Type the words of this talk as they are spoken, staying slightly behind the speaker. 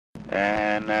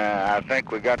And I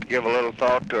think we got to give a little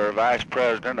thought to our vice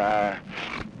president.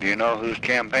 You know who's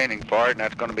campaigning for it, and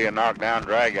that's going to be a knockdown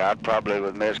drag-out, probably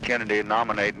with Ms. Kennedy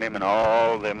nominating him and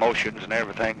all the emotions and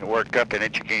everything that worked up in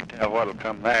it. You can't tell what'll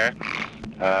come there.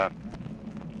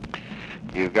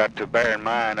 You've got to bear in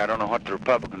mind, I don't know what the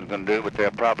Republicans are going to do, but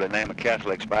they'll probably name a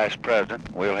Catholic's vice president.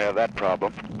 We'll have that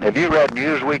problem. Have you read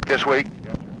Newsweek this week?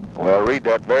 Well, read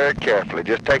that very carefully.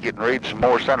 Just take it and read some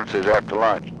more sentences after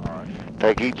lunch.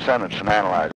 Take each sentence and analyze it.